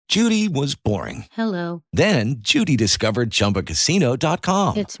Judy was boring. Hello. Then Judy discovered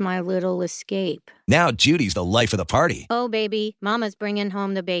ChumbaCasino.com. It's my little escape. Now Judy's the life of the party. Oh, baby, mama's bringing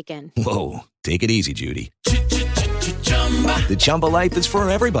home the bacon. Whoa, take it easy, Judy. The Chumba life is for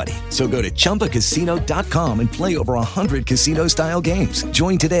everybody. So go to ChumbaCasino.com and play over 100 casino-style games.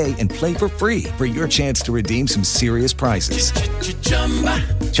 Join today and play for free for your chance to redeem some serious prizes.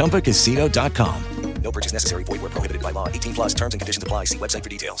 ChumbaCasino.com. No purchase necessary. Void where prohibited by law. 18 plus terms and conditions apply. See website for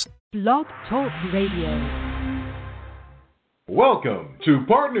details. Blog Talk Radio. Welcome to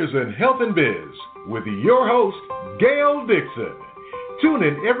Partners in Health and Biz with your host, Gail Dixon. Tune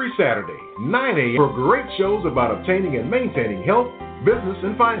in every Saturday, 9 a.m. for great shows about obtaining and maintaining health, business,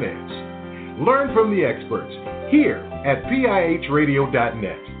 and finance. Learn from the experts here at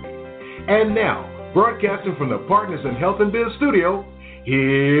PIHradio.net. And now, broadcasting from the Partners in Health and Biz studio,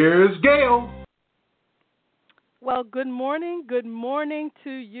 here's Gail. Well, good morning to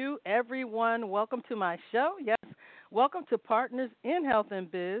you, everyone. Welcome to my show. Yes, welcome to Partners in Health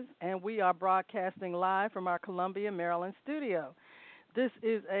and Biz, and we are broadcasting live from our Columbia, Maryland studio. This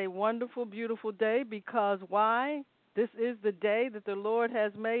is a wonderful, beautiful day because why? This is the day that the Lord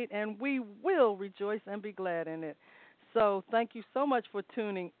has made, and we will rejoice and be glad in it. So thank you so much for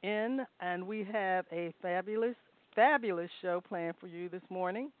tuning in, and we have a fabulous, fabulous show planned for you this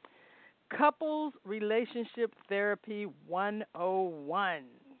morning. Couples Relationship Therapy 101.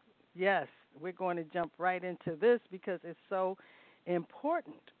 Yes, we're going to jump right into this because it's so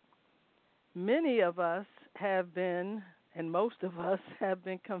important. Many of us have been, and most of us have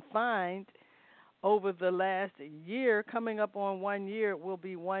been confined over the last year. Coming up on 1 year, it will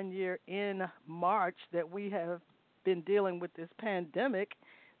be 1 year in March that we have been dealing with this pandemic,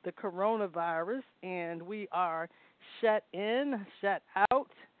 the coronavirus, and we are shut in, shut out.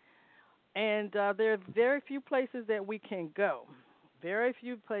 And there are very few places that we can go, very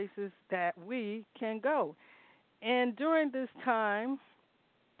few places that we can go. And during this time,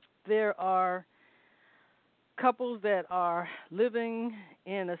 there are couples that are living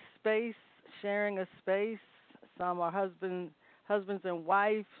in a space, sharing a space. Some are husbands and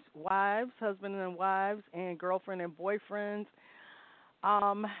wives, husbands and wives, and girlfriend and boyfriends.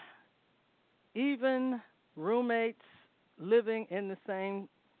 Even roommates living in the same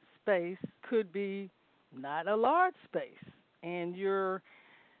space could be not a large space, and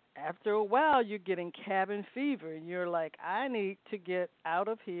after a while you're getting cabin fever, and you're like, I need to get out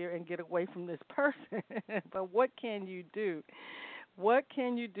of here and get away from this person. But what can you do? What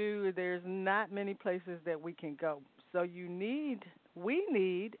can you do? There's not many places that we can go. So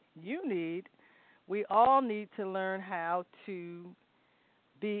we all need to learn how to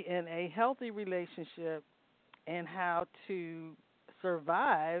be in a healthy relationship and how to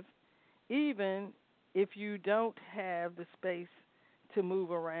survive even if you don't have the space to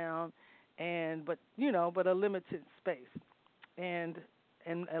move around but a limited space and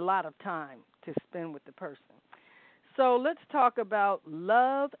a lot of time to spend with the person. So let's talk about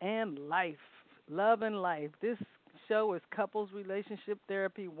love and life. Love and life. This show is Couples Relationship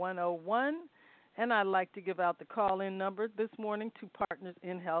Therapy 101, and I'd like to give out the call-in number this morning to Partners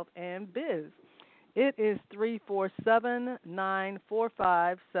in Health and Biz. It is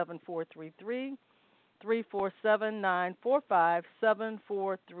 347-945-7433,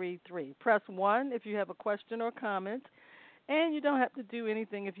 347-945-7433. Press 1 if you have a question or comment, and you don't have to do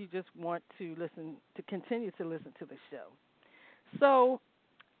anything if you just want to continue to listen to the show. So,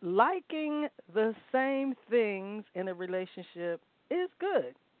 liking the same things in a relationship is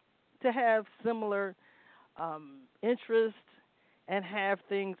good. To have similar interests and have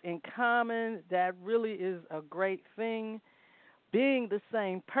things in common, that really is a great thing. Being the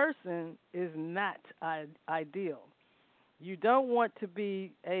same person is not ideal. You don't want to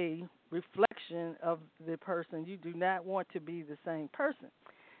be a reflection of the person. You do not want to be the same person.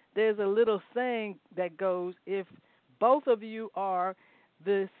 There's a little saying that goes, if both of you are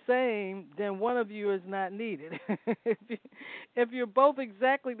the same, then one of you is not needed. If you're both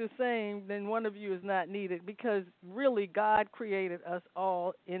exactly the same, then one of you is not needed, because really God created us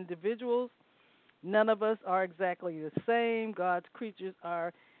all individuals. None of us are exactly the same. God's creatures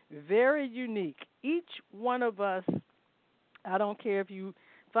are very unique. Each one of us, I don't care if you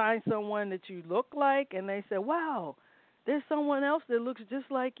find someone that you look like and they say, wow, there's someone else that looks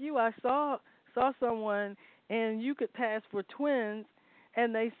just like you. I saw someone and you could pass for twins.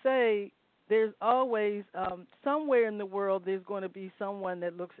 And they say there's always, somewhere in the world, there's going to be someone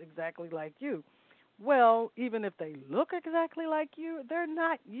that looks exactly like you. Well, even if they look exactly like you, they're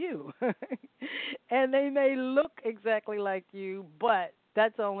not you. And they may look exactly like you, but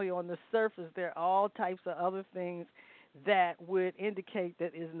that's only on the surface. There are all types of other things that would indicate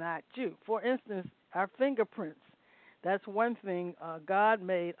that is not you. For instance, our fingerprints. That's one thing. God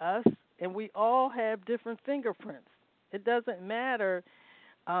made us, and we all have different fingerprints. It doesn't matter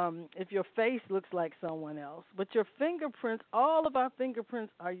if your face looks like someone else, but your fingerprints, all of our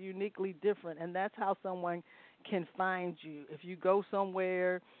fingerprints are uniquely different, and that's how someone can find you. If you go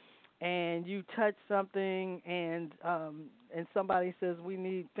somewhere and you touch something and somebody says we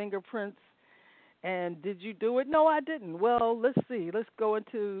need fingerprints, and did you do it? No, I didn't. Well, let's see. Let's go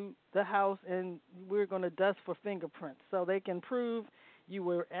into the house and we're going to dust for fingerprints so they can prove you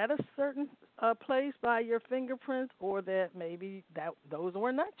were at a certain place by your fingerprints, or that maybe those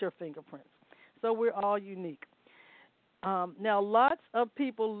were not your fingerprints. So we're all unique. Now, lots of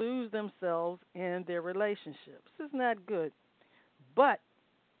people lose themselves in their relationships. This is not good, but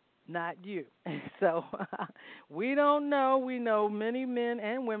not you. So we don't know. We know many men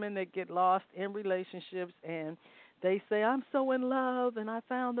and women that get lost in relationships, and they say, I'm so in love, and I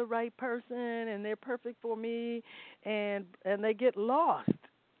found the right person, and they're perfect for me, and they get lost.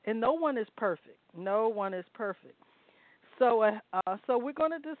 And no one is perfect. No one is perfect. So we're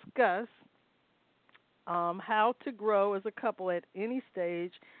going to discuss how to grow as a couple at any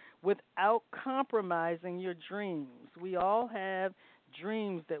stage without compromising your dreams. We all have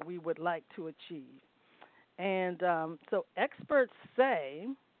dreams that we would like to achieve. And so experts say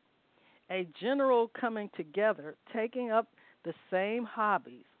a general coming together, taking up the same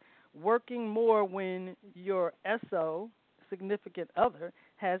hobbies, working more when your SO, significant other,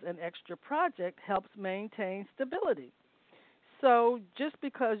 has an extra project helps maintain stability. So just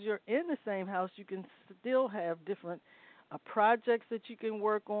because you're in the same house, you can still have different projects that you can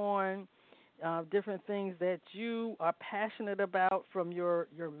work on, different things that you are passionate about from your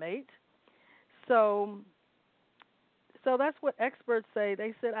mate. So that's what experts say.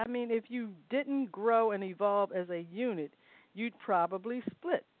 They said, I mean, if you didn't grow and evolve as a unit, you'd probably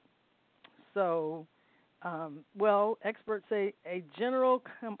split. So, experts say a general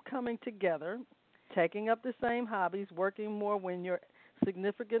coming together, taking up the same hobbies, working more when your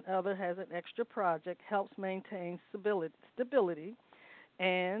significant other has an extra project helps maintain stability.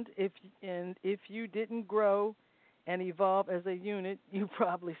 And if you didn't grow and evolve as a unit, you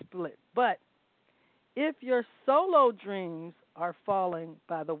probably split. But if your solo dreams are falling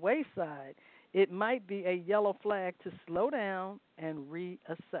by the wayside, it might be a yellow flag to slow down and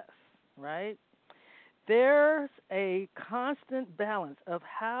reassess, right? There's a constant balance of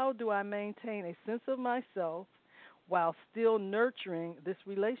how do I maintain a sense of myself while still nurturing this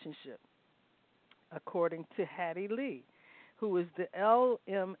relationship, according to Hattie Lee, who is the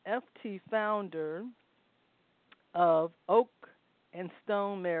LMFT founder of Oak and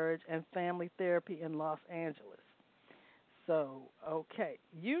Stone Marriage and Family Therapy in Los Angeles. So, okay,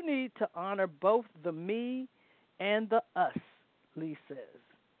 you need to honor both the me and the us, Lee says.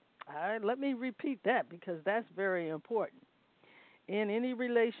 All right, let me repeat that because that's very important. In any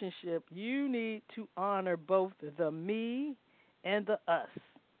relationship, you need to honor both the me and the us.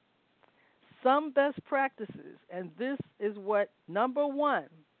 Some best practices, and this is what, number one,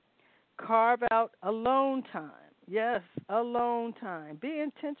 carve out alone time. Yes, alone time. Be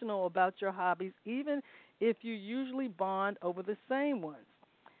intentional about your hobbies, even if you usually bond over the same ones,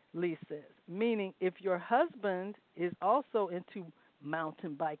 Lee says. Meaning, if your husband is also into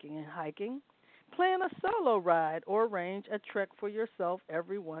mountain biking and hiking, plan a solo ride or arrange a trek for yourself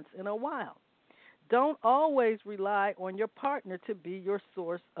every once in a while. Don't always rely on your partner to be your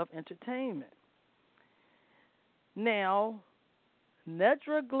source of entertainment. Now,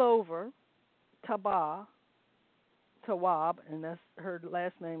 Nedra Glover Tawwab, and that's her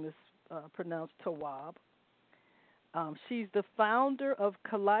last name is pronounced Tawwab. She's the founder of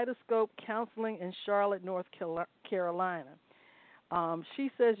Kaleidoscope Counseling in Charlotte, North Carolina.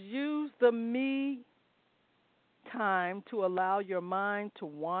 She says, use the me time to allow your mind to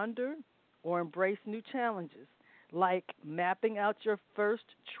wander or embrace new challenges, like mapping out your first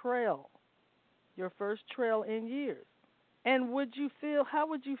trail in years. And how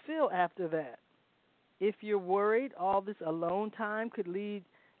would you feel after that? If you're worried all this alone time could leave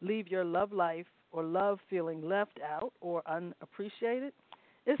your love life or love feeling left out or unappreciated,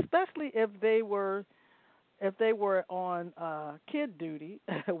 especially if they were on kid duty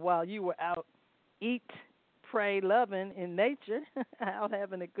while you were out eat, pray, loving in nature, out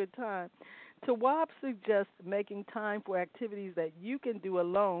having a good time. Tawwab suggests making time for activities that you can do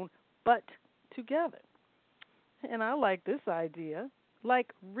alone but together. And I like this idea,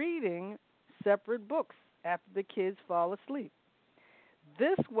 like reading separate books after the kids fall asleep.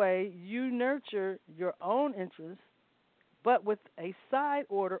 This way you nurture your own interests, but with a side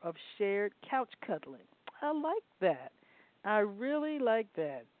order of shared couch cuddling. I like that. I really like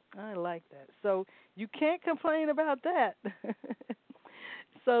that. I like that. So you can't complain about that.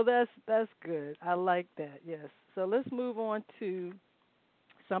 So that's good. I like that. Yes. So let's move on to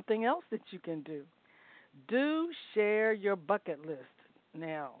something else that you can do. Do share your bucket list.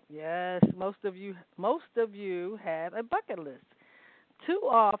 Now, yes, most of you have a bucket list. Too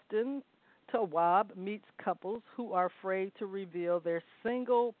often, Tawab meets couples who are afraid to reveal their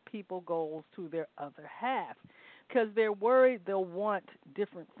single people goals to their other half because they're worried they'll want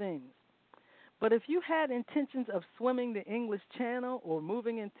different things. But if you had intentions of swimming the English Channel or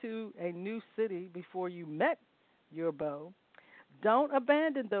moving into a new city before you met your beau, don't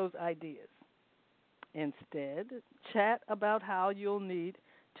abandon those ideas. Instead, chat about how you'll need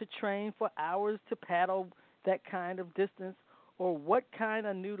to train for hours to paddle that kind of distance or what kind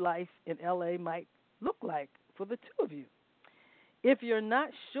of new life in LA might look like for the two of you. If you're not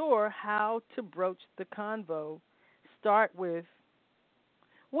sure how to broach the convo, start with,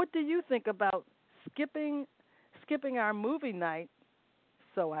 what do you think about skipping our movie night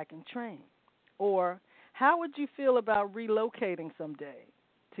so I can train? Or how would you feel about relocating someday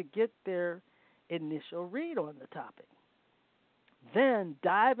to get their initial read on the topic? Then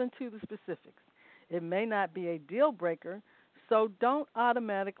dive into the specifics. It may not be a deal breaker, so don't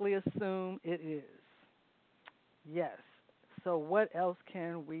automatically assume it is. Yes. So what else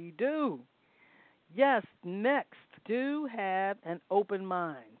can we do? Yes, next, do have an open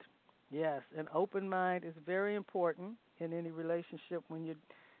mind. Yes, an open mind is very important in any relationship when you're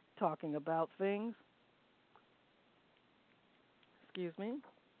talking about things. Excuse me.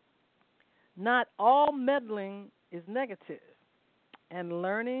 Not all meddling is negative, and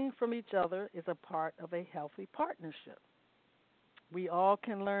learning from each other is a part of a healthy partnership. We all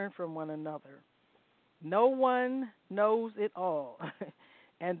can learn from one another. No one knows it all.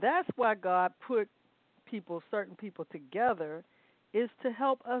 And that's why God put certain people together, is to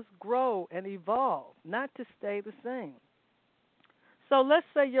help us grow and evolve, not to stay the same. So let's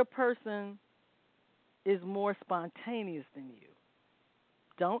say your person is more spontaneous than you.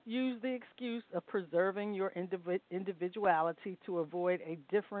 Don't use the excuse of preserving your individuality to avoid a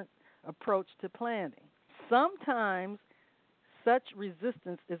different approach to planning. Sometimes such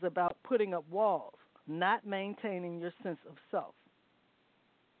resistance is about putting up walls, not maintaining your sense of self.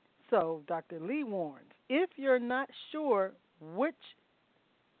 So Dr. Lee warns, if you're not sure which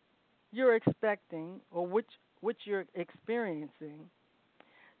you're expecting or which you're experiencing,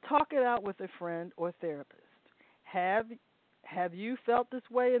 talk it out with a friend or therapist. Have you felt this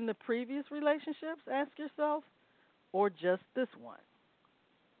way in the previous relationships? Ask yourself, or just this one?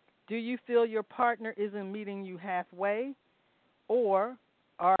 Do you feel your partner isn't meeting you halfway, or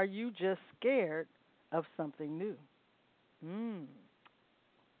are you just scared of something new?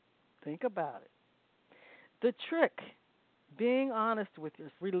 Think about it. The trick, being honest with your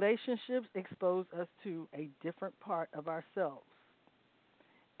relationships expose us to a different part of ourselves,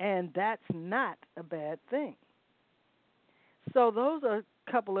 and that's not a bad thing. So those are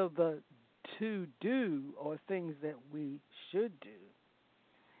a couple of the to do or things that we should do.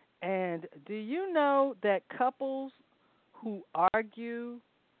 And do you know that couples who argue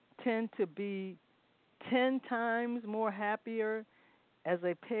tend to be 10 times more happier as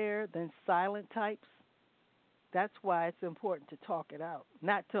a pair than silent types? That's why it's important to talk it out,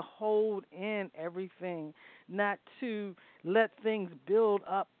 not to hold in everything, not to let things build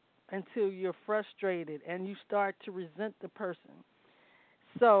up until you're frustrated and you start to resent the person.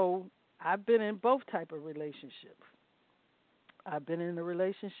 So I've been in both type of relationships. I've been in a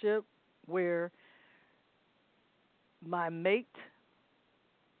relationship where my mate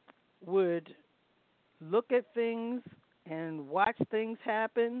would look at things and watch things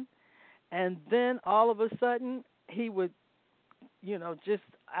happen, and then all of a sudden he would, just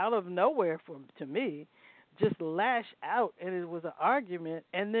out of nowhere to me, just lash out, and it was an argument,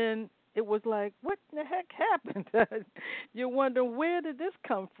 and then it was like, what the heck happened? You wonder, where did this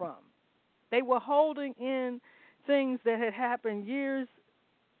come from? They were holding in things that had happened years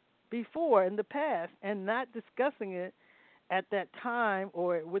before in the past and not discussing it at that time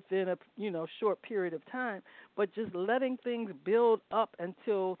or within a short period of time, but just letting things build up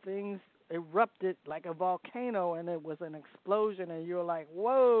until things erupted like a volcano and it was an explosion, and you're like,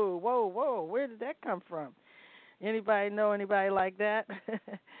 whoa, whoa, whoa, where did that come from? Anybody know anybody like that?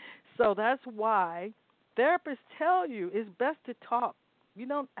 So that's why therapists tell you it's best to talk. You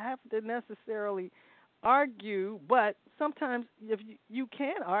don't have to necessarily argue, but sometimes if you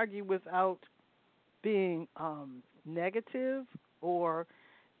can argue without being negative or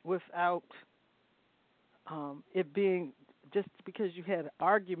without it being just because you had an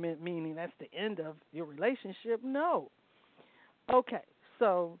argument, meaning that's the end of your relationship. No. Okay,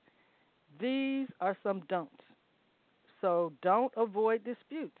 so these are some don'ts. So don't avoid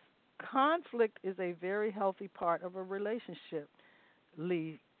disputes. Conflict is a very healthy part of a relationship,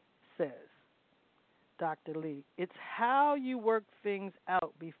 Lee says. Dr. Lee. It's how you work things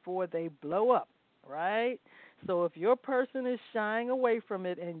out before they blow up, right? So if your person is shying away from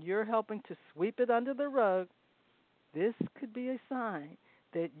it and you're helping to sweep it under the rug, this could be a sign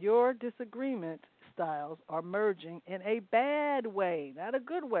that your disagreement styles are merging in a bad way, not a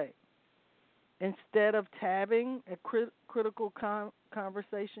good way. Instead of having a critical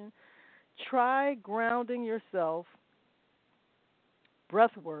conversation, try grounding yourself,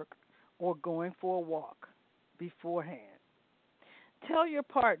 breath work, or going for a walk beforehand. Tell your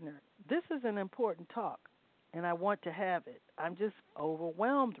partner, this is an important talk, and I want to have it. I'm just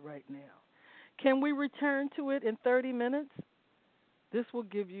overwhelmed right now. Can we return to it in 30 minutes? This will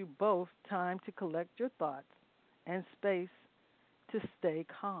give you both time to collect your thoughts and space to stay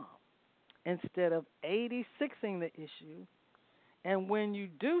calm instead of 86ing the issue. And when you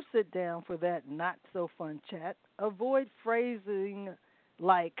do sit down for that not-so-fun chat, avoid phrasing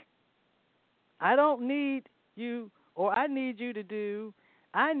like, I don't need you, or I need you to do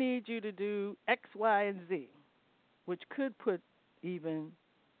X, Y, and Z, which could put even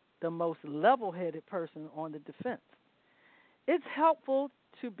the most level-headed person on the defense. It's helpful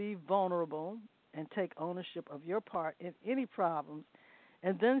to be vulnerable and take ownership of your part in any problems,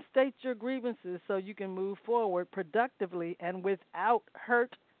 and then state your grievances so you can move forward productively and without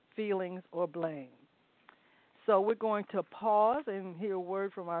hurt feelings or blame. So we're going to pause and hear a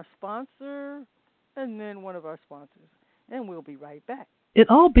word from our sponsor and then one of our sponsors, and we'll be right back. It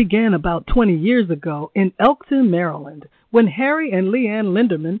all began about 20 years ago in Elkton, Maryland, when Harry and Leanne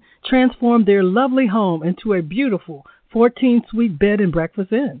Linderman transformed their lovely home into a beautiful 14-suite bed and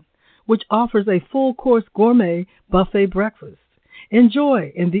breakfast inn, which offers a full-course gourmet buffet breakfast.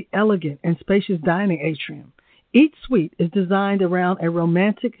 Enjoy in the elegant and spacious dining atrium. Each suite is designed around a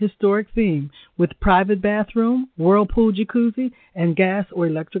romantic historic theme with private bathroom, whirlpool jacuzzi, and gas or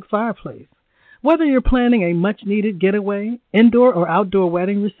electric fireplace. Whether you're planning a much-needed getaway, indoor or outdoor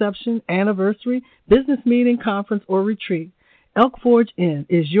wedding reception, anniversary, business meeting, conference, or retreat, Elk Forge Inn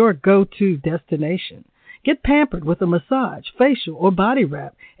is your go-to destination. Get pampered with a massage, facial, or body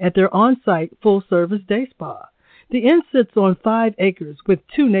wrap at their on-site full-service day spa. The inn sits on 5 acres with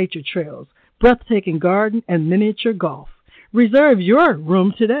 2 nature trails, breathtaking garden, and miniature golf. Reserve your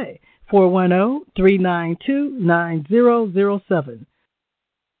room today, 410-392-9007.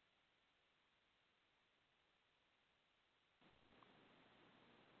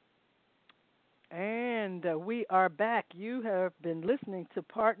 And we are back. You have been listening to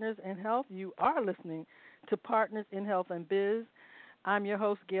Partners in Health. You are listening to Partners in Health and Biz. I'm your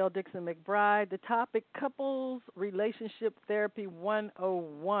host, Gail Dixon-McBride. The topic, Couples Relationship Therapy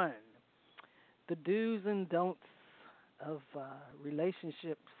 101, the do's and don'ts of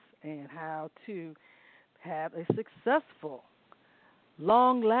relationships and how to have a successful,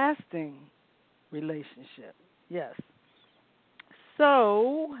 long-lasting relationship. Yes.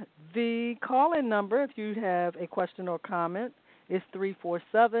 So the call-in number, if you have a question or comment, is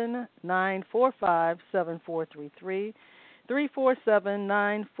 347-945-7433,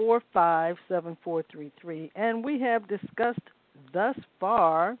 347-945-7433. And we have discussed thus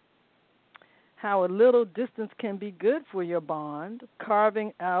far how a little distance can be good for your bond.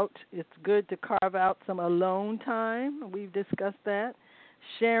 It's good to carve out some alone time. We've discussed that.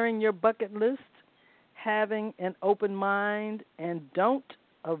 Sharing your bucket list, having an open mind, and don't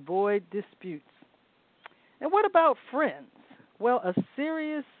avoid disputes. And what about friends? Well, a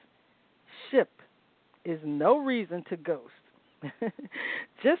serious ship is no reason to ghost.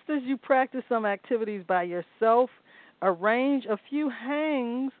 Just as you practice some activities by yourself, arrange a few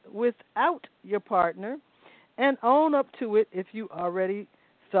hangs without your partner, and own up to it if you already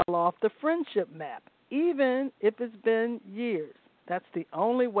fell off the friendship map, even if it's been years. That's the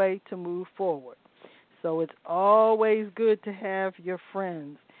only way to move forward. So it's always good to have your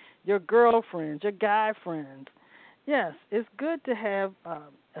friends, your girlfriends, your guy friends. Yes, it's good to have a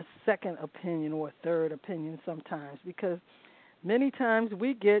second opinion or a third opinion sometimes, because many times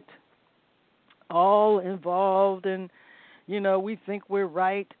we get all involved and, we think we're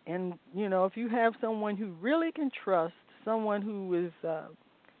right. And, if you have someone who really can trust, someone who is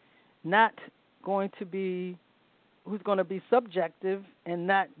not going to be, who's going to be subjective and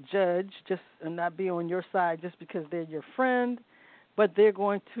not judge and not be on your side just because they're your friend, but they're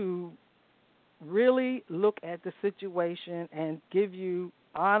going to really look at the situation and give you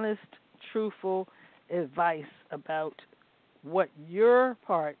honest, truthful advice about what your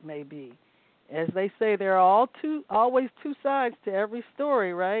part may be As they say, there are always two sides to every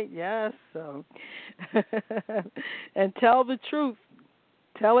story, right? Yes. So, and tell the truth.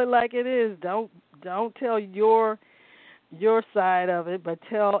 Tell it like it is. Don't tell your side of it, but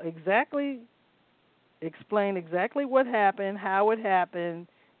explain exactly what happened, how it happened,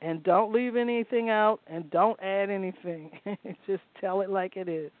 and don't leave anything out and don't add anything. Just tell it like it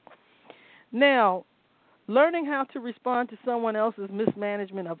is. Now, learning how to respond to someone else's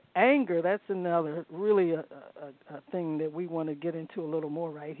mismanagement of anger, that's another really a thing that we want to get into a little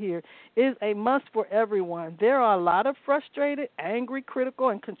more right here, is a must for everyone. There are a lot of frustrated, angry, critical,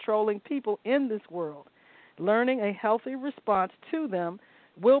 and controlling people in this world. Learning a healthy response to them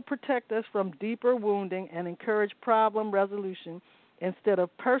will protect us from deeper wounding and encourage problem resolution instead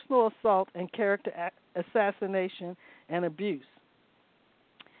of personal assault and character assassination and abuse.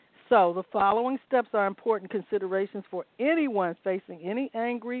 So the following steps are important considerations for anyone facing any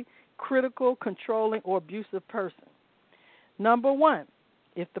angry, critical, controlling, or abusive person. Number one,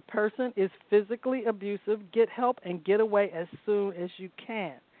 if the person is physically abusive, get help and get away as soon as you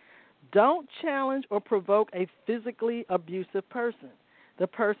can. Don't challenge or provoke a physically abusive person. The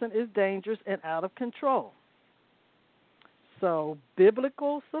person is dangerous and out of control. So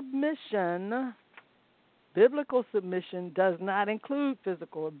biblical submission does not include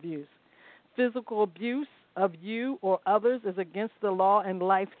physical abuse. Physical abuse of you or others is against the law and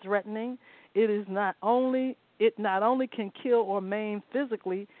life-threatening. It not only can kill or maim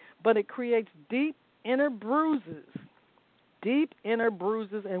physically, but it creates deep inner bruises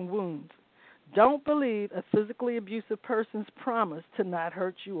and wounds. Don't believe a physically abusive person's promise to not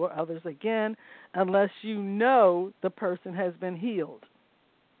hurt you or others again unless you know the person has been healed.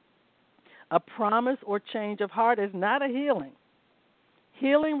 A promise or change of heart is not a healing.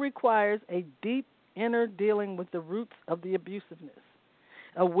 Healing requires a deep inner dealing with the roots of the abusiveness,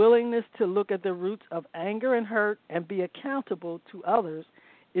 a willingness to look at the roots of anger and hurt and be accountable to others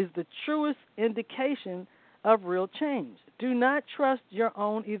is the truest indication of real change. Do not trust your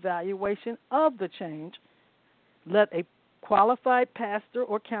own evaluation of the change. Let a qualified pastor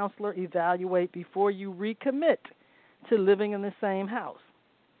or counselor evaluate before you recommit to living in the same house.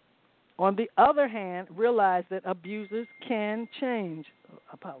 On the other hand, realize that abusers can change.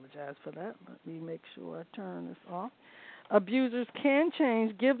 Apologize for that. Let me make sure I turn this off. Abusers can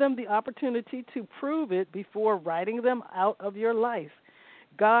change. Give them the opportunity to prove it before writing them out of your life.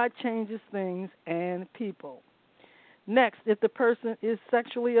 God changes things and people. Next, if the person is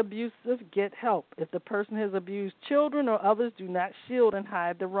sexually abusive, get help. If the person has abused children or others, do not shield and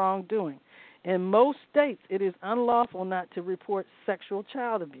hide the wrongdoing. In most states, it is unlawful not to report sexual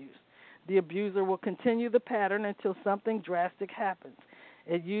child abuse. The abuser will continue the pattern until something drastic happens.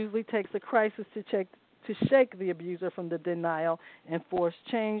 It usually takes a crisis to shake the abuser from the denial and force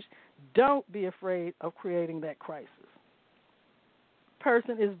change. Don't be afraid of creating that crisis.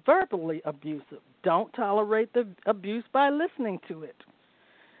 Person is verbally abusive. Don't tolerate the abuse by listening to it.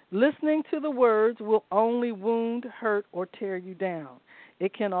 Listening to the words will only wound, hurt, or tear you down.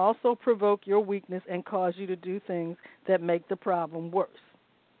 It can also provoke your weakness and cause you to do things that make the problem worse.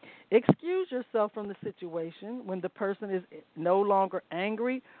 Excuse yourself from the situation when the person is no longer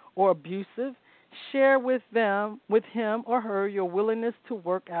angry or abusive. Share with him or her, your willingness to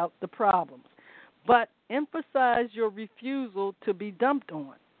work out the problems. But emphasize your refusal to be dumped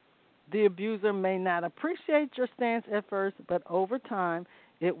on. The abuser may not appreciate your stance at first, but over time,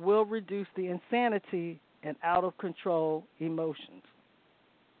 it will reduce the insanity and out-of-control emotions.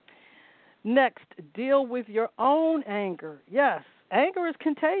 Next, deal with your own anger. Yes, anger is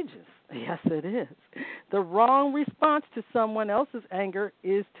contagious. Yes, it is. The wrong response to someone else's anger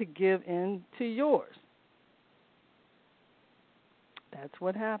is to give in to yours. That's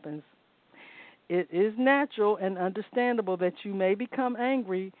what happens. It is natural and understandable that you may become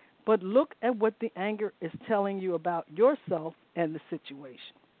angry, but look at what the anger is telling you about yourself and the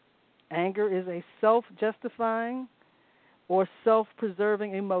situation. Anger is a self-justifying or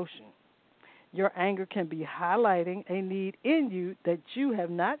self-preserving emotion. Your anger can be highlighting a need in you that you have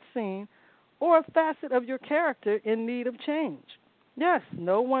not seen or a facet of your character in need of change. Yes,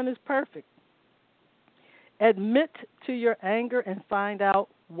 no one is perfect. Admit to your anger and find out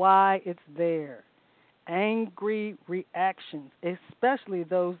why it's there. Angry reactions, especially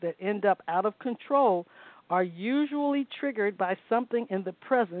those that end up out of control, are usually triggered by something in the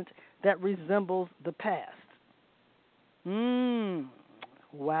present that resembles the past.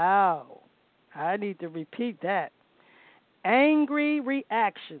 Wow. I need to repeat that. Angry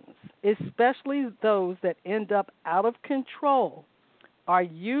reactions, especially those that end up out of control, are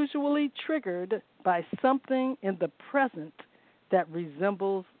usually triggered by something in the present that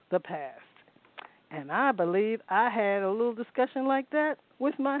resembles the past. And I believe I had a little discussion like that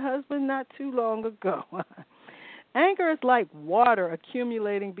with my husband not too long ago. Anger is like water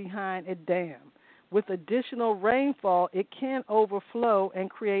accumulating behind a dam. With additional rainfall, it can overflow and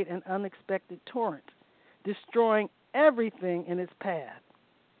create an unexpected torrent, destroying everything in its path.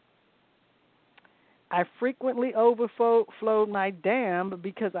 I frequently overflowed my dam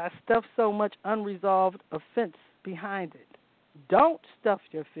because I stuffed so much unresolved offense behind it. Don't stuff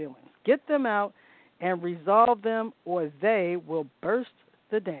your feelings. Get them out and resolve them, or they will burst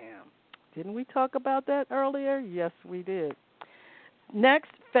the dam. Didn't we talk about that earlier? Yes, we did. Next,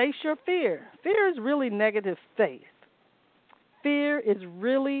 face your fear. Fear is really negative faith. Fear is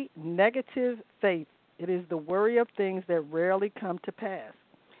really negative faith. It is the worry of things that rarely come to pass.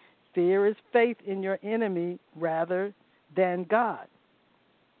 Fear is faith in your enemy rather than God.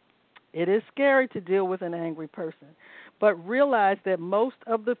 It is scary to deal with an angry person, but realize that most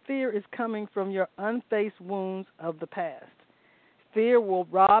of the fear is coming from your unfaced wounds of the past. Fear will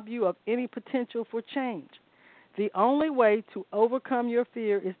rob you of any potential for change. The only way to overcome your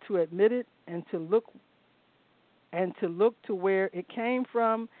fear is to admit it and to look to where it came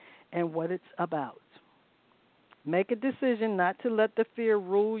from and what it's about. Make a decision not to let the fear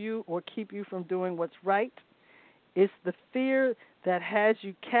rule you or keep you from doing what's right. It's the fear that has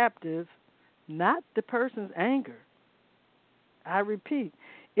you captive, not the person's anger. I repeat,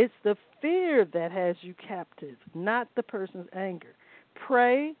 it's the fear that has you captive, not the person's anger.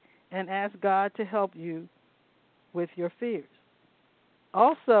 Pray and ask God to help you with your fears.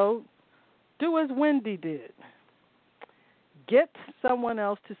 Also, do as Wendy did. Get someone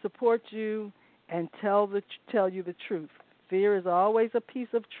else to support you and tell you the truth. Fear is always a piece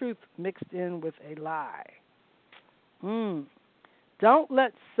of truth mixed in with a lie. Don't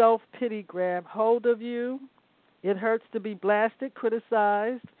let self-pity grab hold of you. It hurts to be blasted,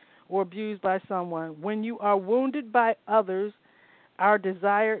 criticized, or abused by someone. When you are wounded by others, our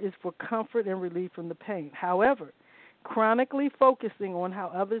desire is for comfort and relief from the pain. However, chronically focusing on how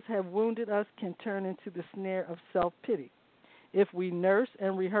others have wounded us can turn into the snare of self-pity. If we nurse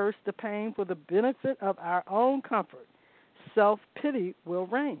and rehearse the pain for the benefit of our own comfort, self-pity will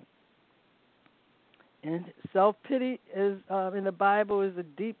reign. And self-pity is in the Bible is a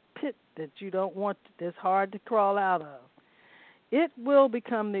deep pit that you don't want, that's hard to crawl out of. It will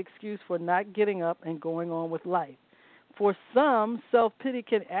become the excuse for not getting up and going on with life. For some, self-pity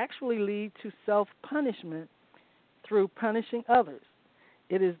can actually lead to self-punishment through punishing others.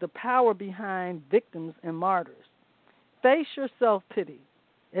 It is the power behind victims and martyrs. Face your self-pity.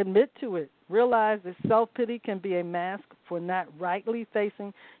 Admit to it. Realize that self-pity can be a mask for not rightly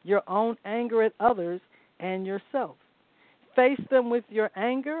facing your own anger at others and yourself. Face them with your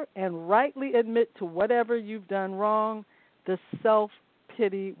anger and rightly admit to whatever you've done wrong. The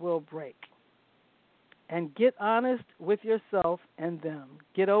self-pity will break. And get honest with yourself and them.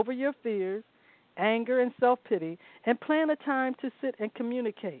 Get over your fears, anger, and self-pity, and plan a time to sit and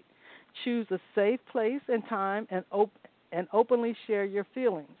communicate. Choose a safe place and time and openly share your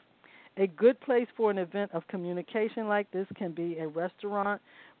feelings. A good place for an event of communication like this can be a restaurant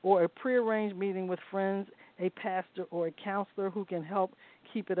or a prearranged meeting with friends, a pastor, or a counselor who can help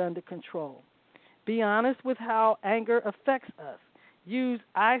keep it under control. Be honest with how anger affects us. Use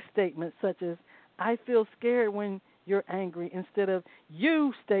I statements such as, I feel scared when you're angry, instead of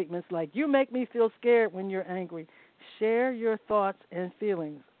you statements like, you make me feel scared when you're angry. Share your thoughts and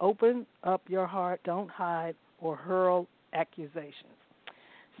feelings. Open up your heart. Don't hide or hurl accusations.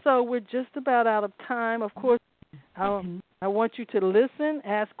 So we're just about out of time. Of course, I want you to listen,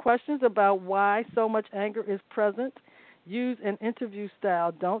 ask questions about why so much anger is present. Use an interview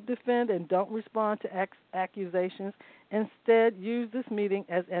style. Don't defend and don't respond to accusations. Instead, use this meeting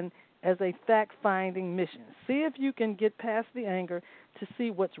as a fact-finding mission. See if you can get past the anger to see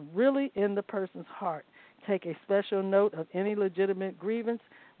what's really in the person's heart. Take a special note of any legitimate grievance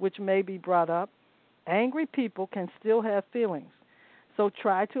which may be brought up. Angry people can still have feelings, so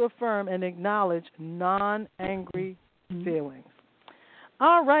try to affirm and acknowledge non-angry feelings.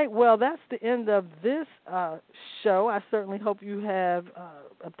 All right, well, that's the end of this show. I certainly hope you have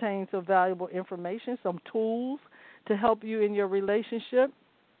obtained some valuable information, some tools to help you in your relationship.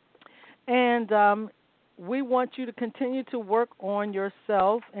 And we want you to continue to work on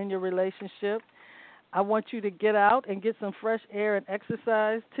yourself and your relationship. I want you to get out and get some fresh air and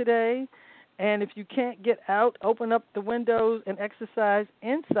exercise today. And if you can't get out, open up the windows and exercise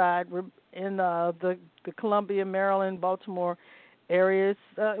inside in the Columbia, Maryland, Baltimore areas.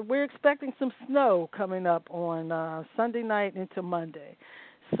 We're expecting some snow coming up on Sunday night into Monday.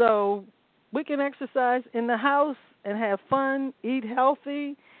 So we can exercise in the house and have fun, eat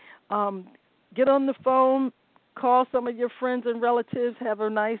healthy, Get on the phone, call some of your friends and relatives. Have a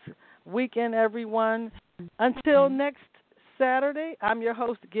nice weekend, everyone. Until next Saturday, I'm your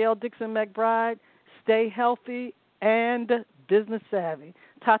host, Gail Dixon-McBride. Stay healthy and business savvy.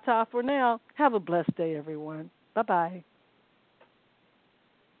 Ta-ta for now. Have a blessed day, everyone. Bye-bye.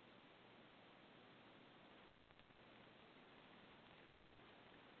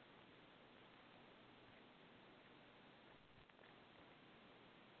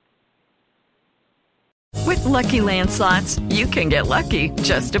 With Lucky Land Slots, you can get lucky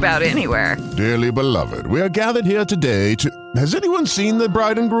just about anywhere. Dearly beloved, we are gathered here today to... Has anyone seen the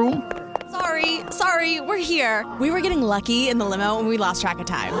bride and groom? Sorry, we're here. We were getting lucky in the limo and we lost track of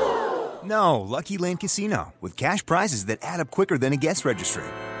time. No, Lucky Land Casino, with cash prizes that add up quicker than a guest registry.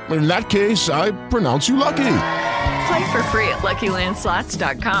 In that case, I pronounce you lucky. Play for free at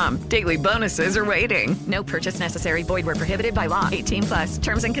LuckyLandSlots.com. Daily bonuses are waiting. No purchase necessary. Void where prohibited by law. 18+.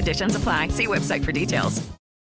 Terms and conditions apply. See website for details.